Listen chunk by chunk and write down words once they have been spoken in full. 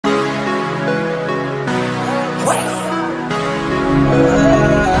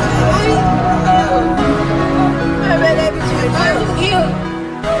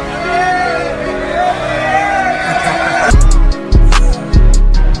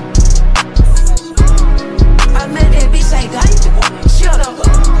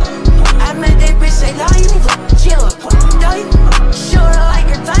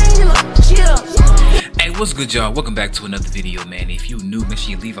good, y'all? Welcome back to another video, man. If you new, make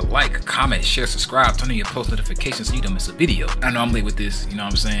sure you leave a like, comment, share, subscribe, turn on your post notifications so you don't miss a video. I know I'm late with this, you know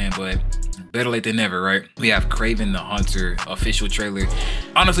what I'm saying, but better late than never, right? We have Kraven the Hunter official trailer.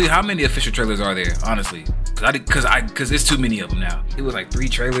 Honestly, how many official trailers are there? Honestly, cause there's too many of them now. It was like 3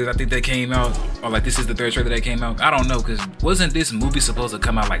 trailers I think that came out, or like this is the 3rd trailer that came out. I don't know, cause wasn't this movie supposed to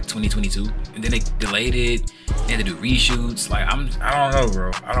come out like 2022, and then they delayed it? They had to do reshoots. Like I don't know,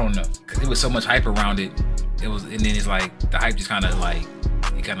 bro. I don't know, cause there was so much hype around it. It was, and then it's like the hype just kind of like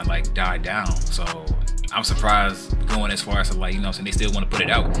died down. So I'm surprised going as far as to, like, you know what I'm saying, they still want to put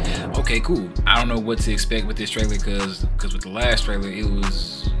it out. Okay, cool. I don't know what to expect with this trailer, cause with the last trailer it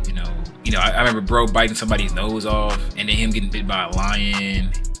was, you know, I remember bro biting somebody's nose off, and then him getting bit by a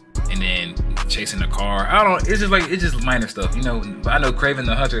lion, and then chasing a car. It's just minor stuff, you know. But I know Kraven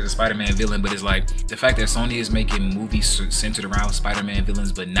the Hunter is a Spider-Man villain, but it's like the fact that Sony is making movies centered around Spider-Man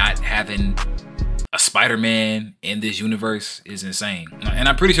villains, but not having a Spider-Man in this universe is insane. And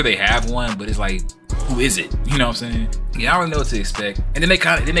I'm pretty sure they have one, but it's like, who is it? You know what I'm saying? Yeah, I don't really know what to expect. And then they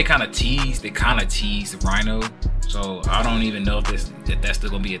kind of teased RHINO. So I don't even know if that's still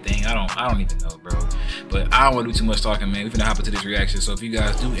gonna be a thing. I don't even know, bro. But I don't want to do too much talking, man. We're gonna hop into this reaction. So if you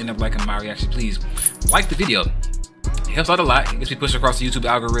guys do end up liking my reaction, please like the video. It helps out a lot. It gets me pushed across the YouTube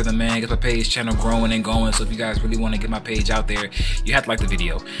algorithm, man. It gets my page channel growing and going. So if you guys really want to get my page out there, you have to like the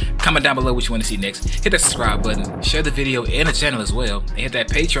video. Comment down below what you want to see next. Hit that subscribe button, share the video and the channel as well, and hit that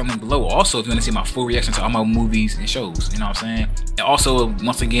Patreon link below. Also, if you want to see my full reaction to all my movies and shows, you know what I'm saying? And also,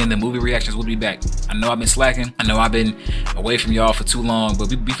 once again, the movie reactions will be back. I know I've been slacking. I know I've been away from y'all for too long, but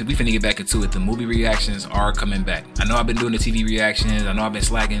we finna get back into it. The movie reactions are coming back. I know I've been doing the TV reactions. I know I've been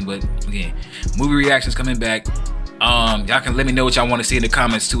slacking, but again, movie reactions coming back. Y'all can let me know what y'all want to see in the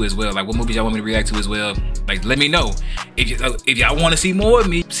comments too as well. Like what movies y'all want me to react to as well. Like let me know if y'all want to see more of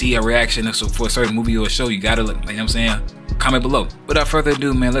me, see a reaction for a certain movie or a show. You gotta, like, you know what I'm saying, comment below. Without further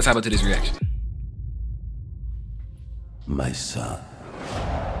ado, man, let's hop into this reaction. My son,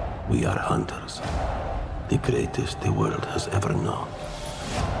 we are hunters, the greatest the world has ever known.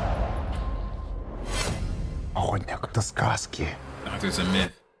 Охотник до сказки. There's a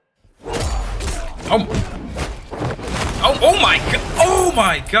myth. Oh my god! Oh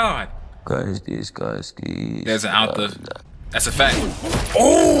my god! There's an out the. That's a fact.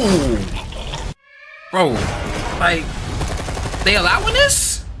 Oh, bro, like they allowing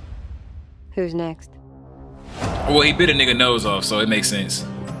this? Who's next? Well, he bit a nigga nose off, so it makes sense.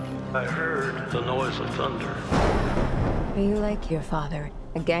 I heard the noise of thunder. Are you like your father,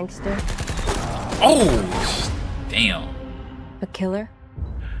 a gangster? Oh, damn. A killer?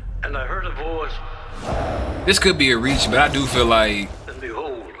 And I heard a voice. This could be a reach, but I do feel like And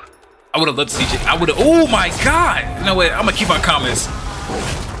behold, I would have loved to see. Oh my god! You know what? I'm gonna keep my comments.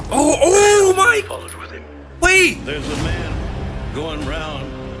 Oh my! followed with him. Wait! There's a man going round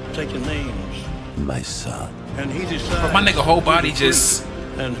taking names, My son, and he decides. My nigga whole body just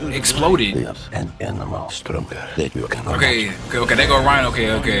and who to exploded. is an animal stronger than you can Okay. There go Ryan.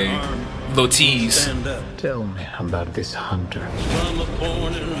 Okay. Little tease. stand up. Tell me about this hunter. Some are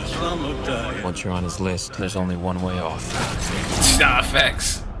born and some are dying. Once you're on his list, there's only one way off. Nah,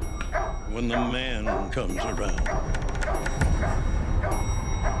 facts. When the man comes around.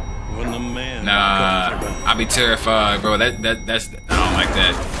 When the man Nah, comes around. I'd be terrified, bro. That's I don't like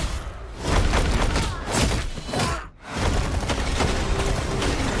that.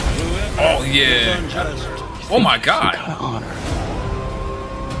 Oh yeah. Unjust, Oh my god. honor.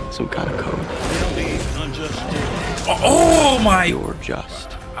 Some kind of code. they'll be unjust. Oh my. You're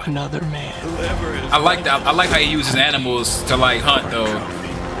just another man. Whoever is I like that. I like how he uses animals to like hunt though.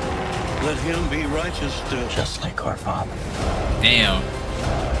 let him be righteous still. Just like our father. Damn.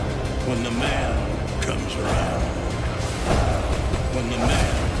 When the man comes around. When the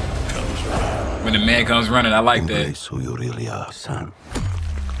man comes around. When the man comes running, I like that. Embrace who you really are, son.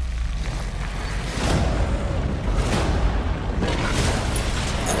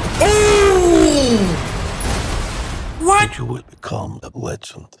 What? And you will become a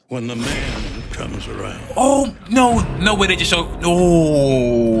legend. When the man comes around. Oh no way they just showed.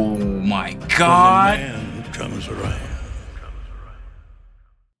 Oh my god. When the man comes around.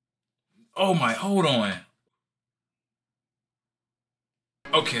 Oh my, hold on.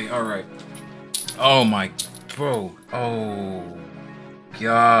 Okay, all right. Oh my, bro. Oh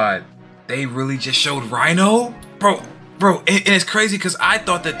god, they really just showed RHINO, bro. And it's crazy because I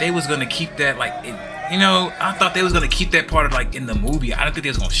thought that they was gonna keep that like, I thought they was gonna keep that part of like in the movie. I don't think they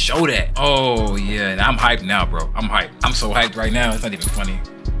was gonna show that. Oh yeah, I'm hyped now, bro. I'm hyped. I'm so hyped right now. It's not even funny.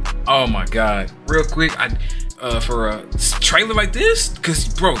 Oh my god. Real quick, for a trailer like this, because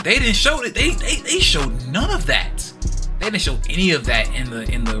bro, they didn't show it. They showed none of that. They didn't show any of that in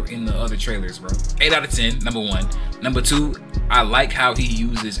the other trailers, bro. 8 out of 10. Number 1. Number 2, I like how he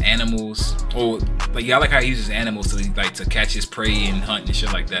uses animals, or like I like how he uses animals to catch his prey and hunt and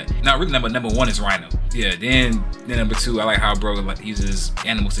shit like that. Now, really, number 1 is RHINO. Yeah. Then number 2, I like how bro uses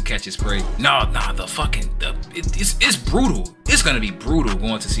animals to catch his prey. Nah, it's brutal. It's gonna be brutal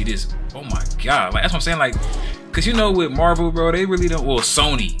going to see this. Oh my god, like that's what I'm saying, like. Cause you know with Marvel, bro, they really don't. Well,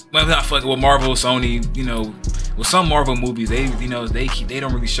 Sony, well, not fucking with Marvel, Sony. You know, with some Marvel movies, they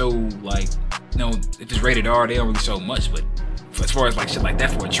don't really show like, you know, if it's rated R, they don't really show much. But as far as like shit like that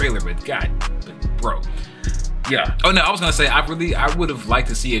for a trailer, but bro, yeah. Oh no, I was gonna say I would have liked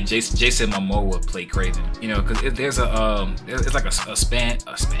to see if Jason Momoa play Kraven. You know, cause there's it's like a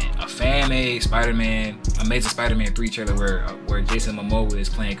fan-made Spider-Man, Amazing Spider-Man 3 trailer where Jason Momoa is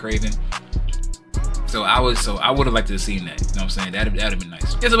playing Kraven. So I would have liked to have seen that. You know what I'm saying? That'd have been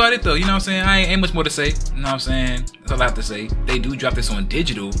nice. That's about it though. You know what I'm saying? I ain't much more to say. You know what I'm saying? That's all I have to say. If they do drop this on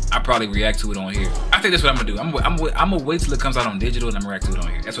digital, I probably react to it on here. I think that's what I'm gonna do. I'm gonna wait till it comes out on digital and I'm gonna react to it on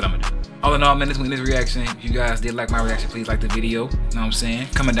here. That's what I'm gonna do. All in all, man, this reaction. If you guys did like my reaction, please like the video. You know what I'm saying?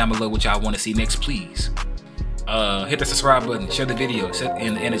 Comment down below what y'all want to see next, please. Hit the subscribe button, share the video,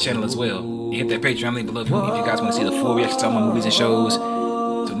 and the channel as well. And hit that Patreon link below if you guys want to see the full reaction to all my movies and shows.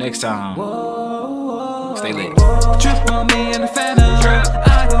 Till next time. Stay lit. Drip on me in the phantom.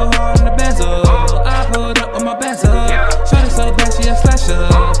 I go hard on the benzo. I pulled up on my benzo. Shorty so bad she a slasher.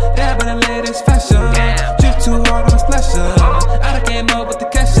 Yeah, but the latest fashion.